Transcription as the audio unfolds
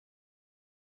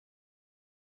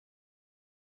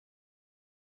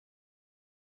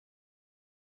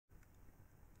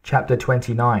Chapter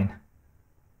 29.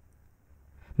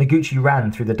 Noguchi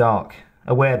ran through the dark,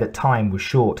 aware that time was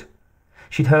short.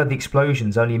 She'd heard the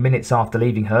explosions only minutes after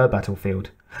leaving her battlefield,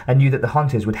 and knew that the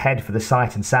hunters would head for the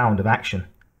sight and sound of action.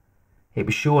 It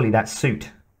was surely that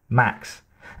suit, Max,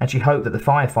 and she hoped that the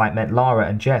firefight meant Lara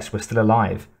and Jess were still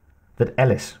alive, that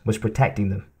Ellis was protecting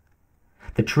them.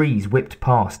 The trees whipped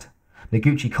past,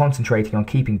 Noguchi concentrating on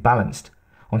keeping balanced,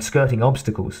 on skirting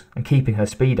obstacles and keeping her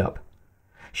speed up.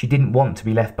 She didn't want to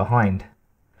be left behind.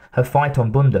 Her fight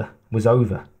on Bunda was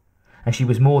over, and she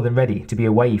was more than ready to be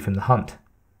away from the hunt.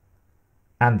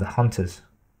 And the hunters,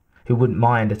 who wouldn't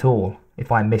mind at all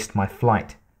if I missed my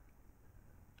flight.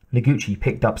 Noguchi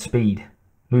picked up speed,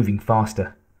 moving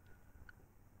faster.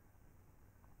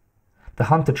 The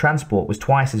hunter transport was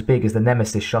twice as big as the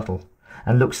Nemesis shuttle,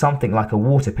 and looked something like a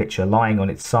water pitcher lying on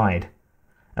its side,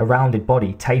 a rounded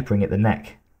body tapering at the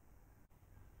neck.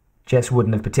 Jess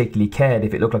wouldn't have particularly cared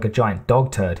if it looked like a giant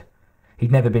dog turd.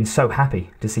 He'd never been so happy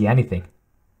to see anything.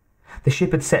 The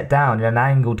ship had set down in an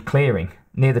angled clearing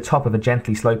near the top of a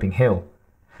gently sloping hill,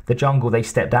 the jungle they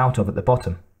stepped out of at the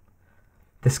bottom.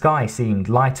 The sky seemed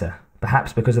lighter,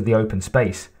 perhaps because of the open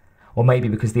space, or maybe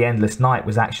because the endless night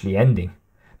was actually ending.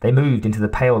 They moved into the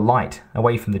pale light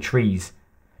away from the trees,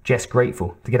 Jess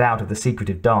grateful to get out of the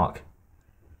secretive dark.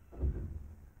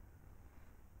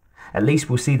 At least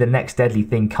we'll see the next deadly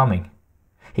thing coming.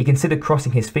 He considered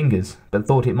crossing his fingers, but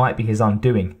thought it might be his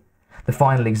undoing, the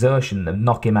final exertion that would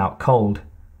knock him out cold.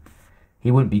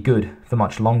 He wouldn't be good for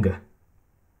much longer.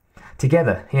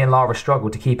 Together, he and Lara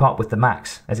struggled to keep up with the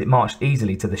Max as it marched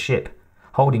easily to the ship,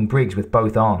 holding Briggs with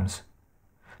both arms.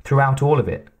 Throughout all of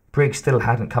it, Briggs still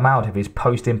hadn't come out of his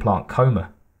post-implant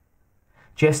coma.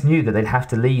 Jess knew that they'd have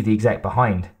to leave the exec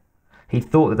behind.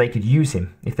 He'd thought that they could use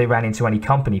him if they ran into any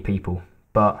company people,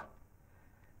 but...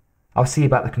 "I'll see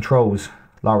about the controls,"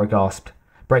 Lara gasped,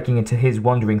 breaking into his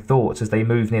wandering thoughts as they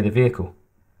moved near the vehicle.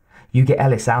 "You get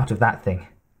Ellis out of that thing."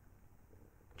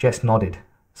 Jess nodded,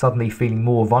 suddenly feeling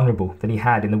more vulnerable than he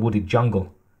had in the wooded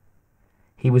jungle.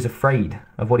 He was afraid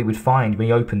of what he would find when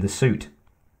he opened the suit.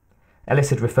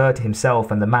 Ellis had referred to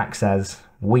himself and the Max as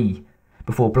 "we"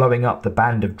 before blowing up the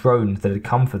band of drones that had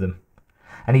come for them,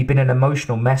 and he'd been an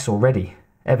emotional mess already,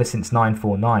 ever since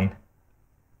 949.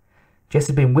 Jess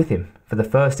had been with him for the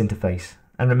first interface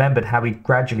and remembered how he'd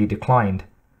gradually declined,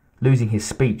 losing his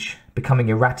speech, becoming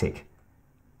erratic,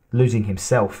 losing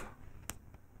himself.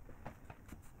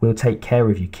 "We'll take care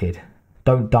of you, kid.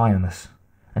 Don't die on us.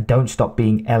 And don't stop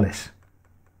being Ellis."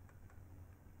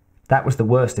 That was the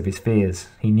worst of his fears,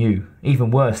 he knew,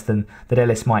 even worse than that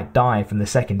Ellis might die from the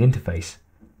second interface.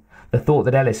 The thought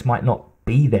that Ellis might not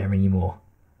be there anymore,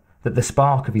 that the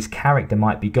spark of his character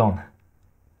might be gone.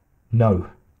 No.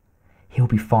 He'll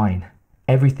be fine.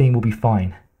 Everything will be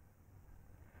fine.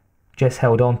 Jess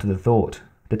held on to the thought,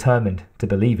 determined to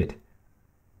believe it.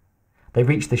 They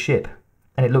reached the ship,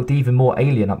 and it looked even more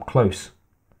alien up close.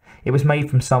 It was made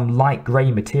from some light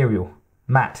grey material,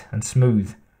 matte and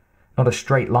smooth, not a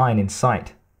straight line in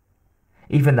sight.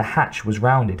 Even the hatch was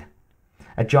rounded,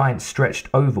 a giant stretched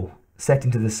oval set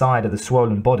into the side of the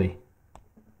swollen body.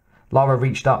 Lara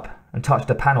reached up and touched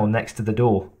a panel next to the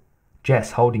door,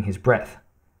 Jess holding his breath,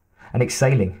 and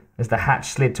exhaling as the hatch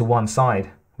slid to one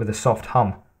side with a soft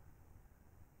hum.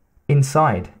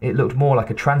 Inside, it looked more like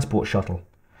a transport shuttle,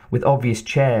 with obvious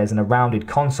chairs and a rounded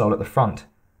console at the front.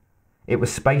 It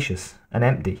was spacious and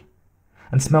empty,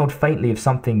 and smelled faintly of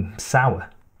something sour.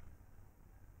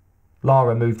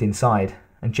 Lara moved inside,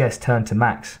 and Jess turned to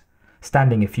Max,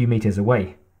 standing a few meters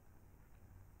away.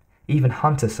 Even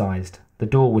hunter-sized, the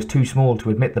door was too small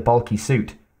to admit the bulky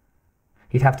suit.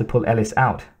 He'd have to pull Ellis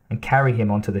out and carry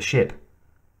him onto the ship.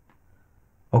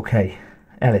 "Okay,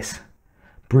 Ellis,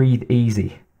 breathe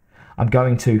easy. I'm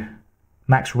going to..."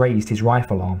 Max raised his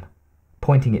rifle arm,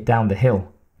 pointing it down the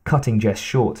hill, cutting Jess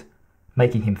short,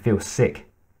 making him feel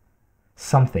sick.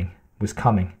 Something was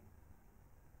coming.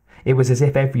 It was as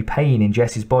if every pain in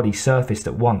Jess's body surfaced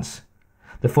at once,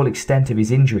 the full extent of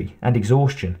his injury and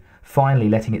exhaustion finally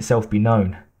letting itself be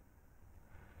known.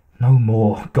 "No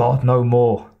more, God, no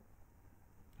more."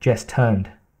 Jess turned,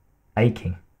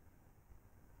 aching,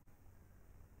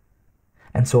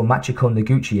 and saw Machiko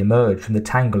Noguchi emerge from the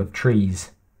tangle of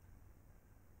trees.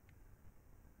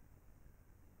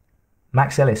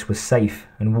 Max Ellis was safe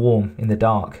and warm in the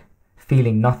dark,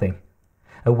 feeling nothing,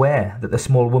 aware that the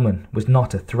small woman was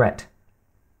not a threat.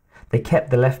 They kept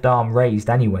the left arm raised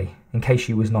anyway, in case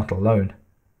she was not alone.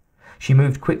 She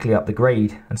moved quickly up the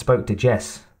grade and spoke to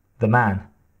Jess, the man,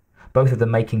 both of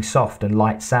them making soft and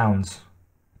light sounds,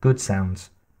 good sounds.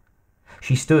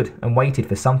 She stood and waited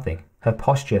for something, her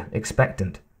posture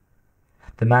expectant.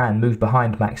 The man moved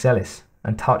behind Max Ellis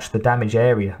and touched the damaged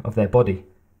area of their body.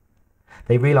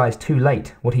 They realized too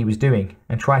late what he was doing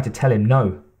and tried to tell him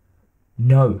no,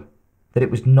 that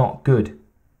it was not good.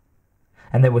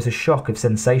 And there was a shock of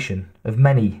sensation, of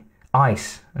many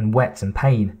ice and wet and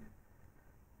pain.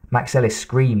 Max Ellis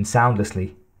screamed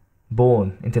soundlessly,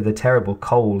 born into the terrible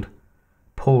cold,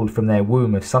 pulled from their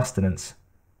womb of sustenance.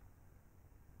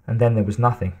 And then there was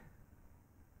nothing.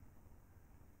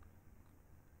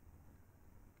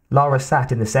 Lara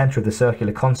sat in the centre of the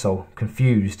circular console,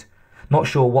 confused, not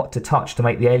sure what to touch to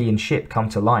make the alien ship come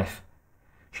to life.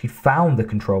 She'd found the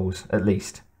controls, at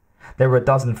least. There were a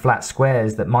dozen flat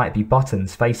squares that might be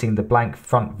buttons facing the blank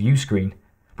front view screen,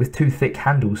 with two thick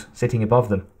handles sitting above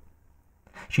them.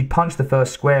 She'd punched the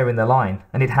first square in the line,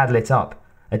 and it had lit up,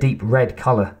 a deep red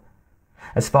colour.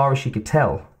 As far as she could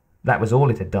tell, that was all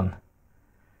it had done.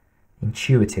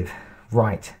 Intuitive,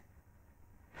 right.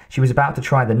 She was about to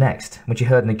try the next when she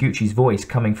heard Noguchi's voice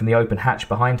coming from the open hatch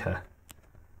behind her.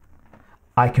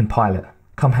 "I can pilot.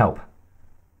 Come help."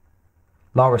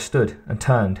 Lara stood and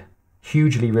turned,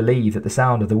 hugely relieved at the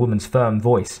sound of the woman's firm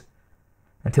voice,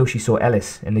 until she saw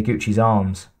Ellis in Noguchi's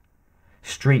arms.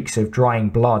 Streaks of drying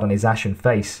blood on his ashen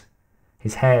face.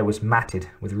 His hair was matted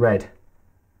with red.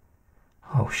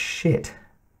 "Oh shit,"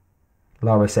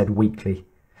 Lara said weakly,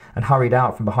 and hurried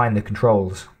out from behind the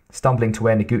controls, stumbling to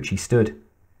where Noguchi stood.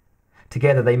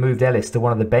 Together they moved Ellis to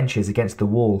one of the benches against the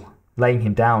wall, laying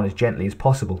him down as gently as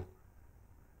possible.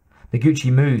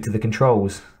 Noguchi moved to the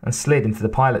controls and slid into the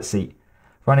pilot seat,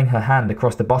 running her hand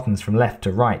across the buttons from left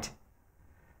to right.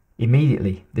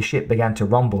 Immediately, the ship began to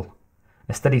rumble,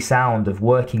 a steady sound of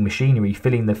working machinery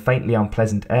filling the faintly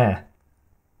unpleasant air.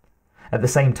 At the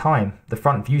same time, the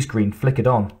front view screen flickered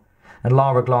on, and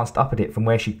Lara glanced up at it from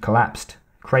where she'd collapsed,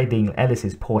 cradling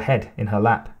Ellis's poor head in her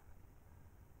lap.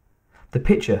 The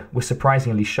picture was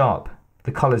surprisingly sharp,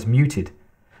 the colours muted,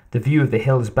 the view of the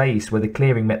hill's base where the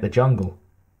clearing met the jungle.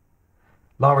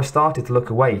 Lara started to look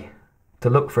away, to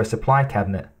look for a supply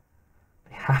cabinet.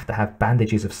 They have to have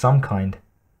bandages of some kind.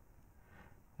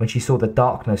 When she saw the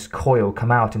darkness coil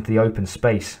come out into the open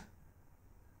space.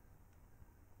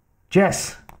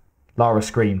 "Jess!" Lara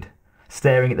screamed,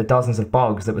 staring at the dozens of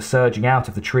bugs that were surging out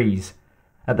of the trees,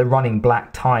 at the running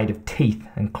black tide of teeth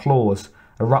and claws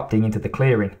erupting into the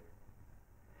clearing.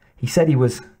 "He said he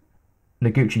was—"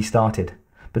 Noguchi started,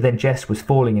 but then Jess was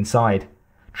falling inside,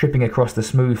 tripping across the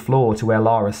smooth floor to where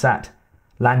Lara sat,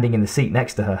 landing in the seat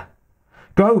next to her.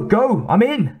 "Go, go, I'm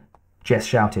in!" Jess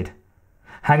shouted.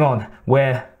 "Hang on,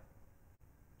 where—"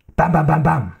 Bam, bam, bam,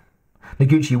 bam!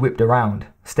 Noguchi whipped around,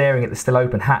 staring at the still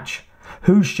open hatch.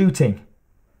 "Who's shooting?"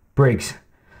 "Briggs.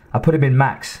 I put him in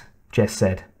Max," Jess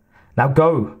said. "Now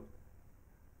go!"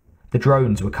 The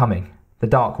drones were coming, the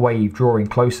dark wave drawing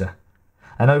closer,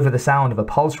 and over the sound of a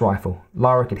pulse rifle,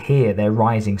 Lara could hear their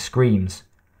rising screams,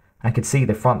 and could see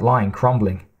the front line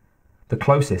crumbling, the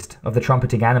closest of the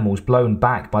trumpeting animals blown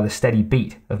back by the steady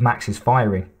beat of Max's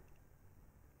firing.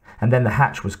 And then the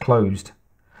hatch was closed,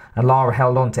 and Lara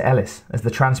held on to Ellis as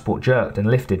the transport jerked and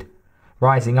lifted,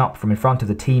 rising up from in front of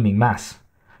the teeming mass,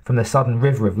 from the sudden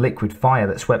river of liquid fire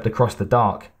that swept across the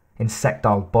dark,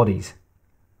 insectile bodies.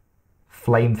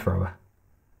 Flamethrower.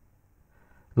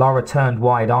 Lara turned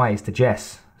wide eyes to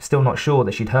Jess, still not sure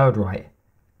that she'd heard right.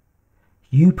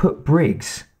 "You put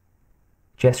Briggs—"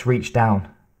 Jess reached down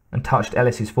and touched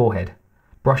Ellis's forehead,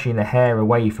 brushing the hair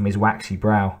away from his waxy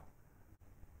brow.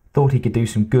 "Thought he could do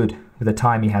some good with the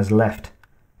time he has left,"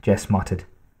 Jess muttered.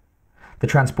 The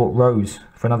transport rose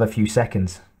for another few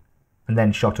seconds, and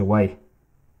then shot away.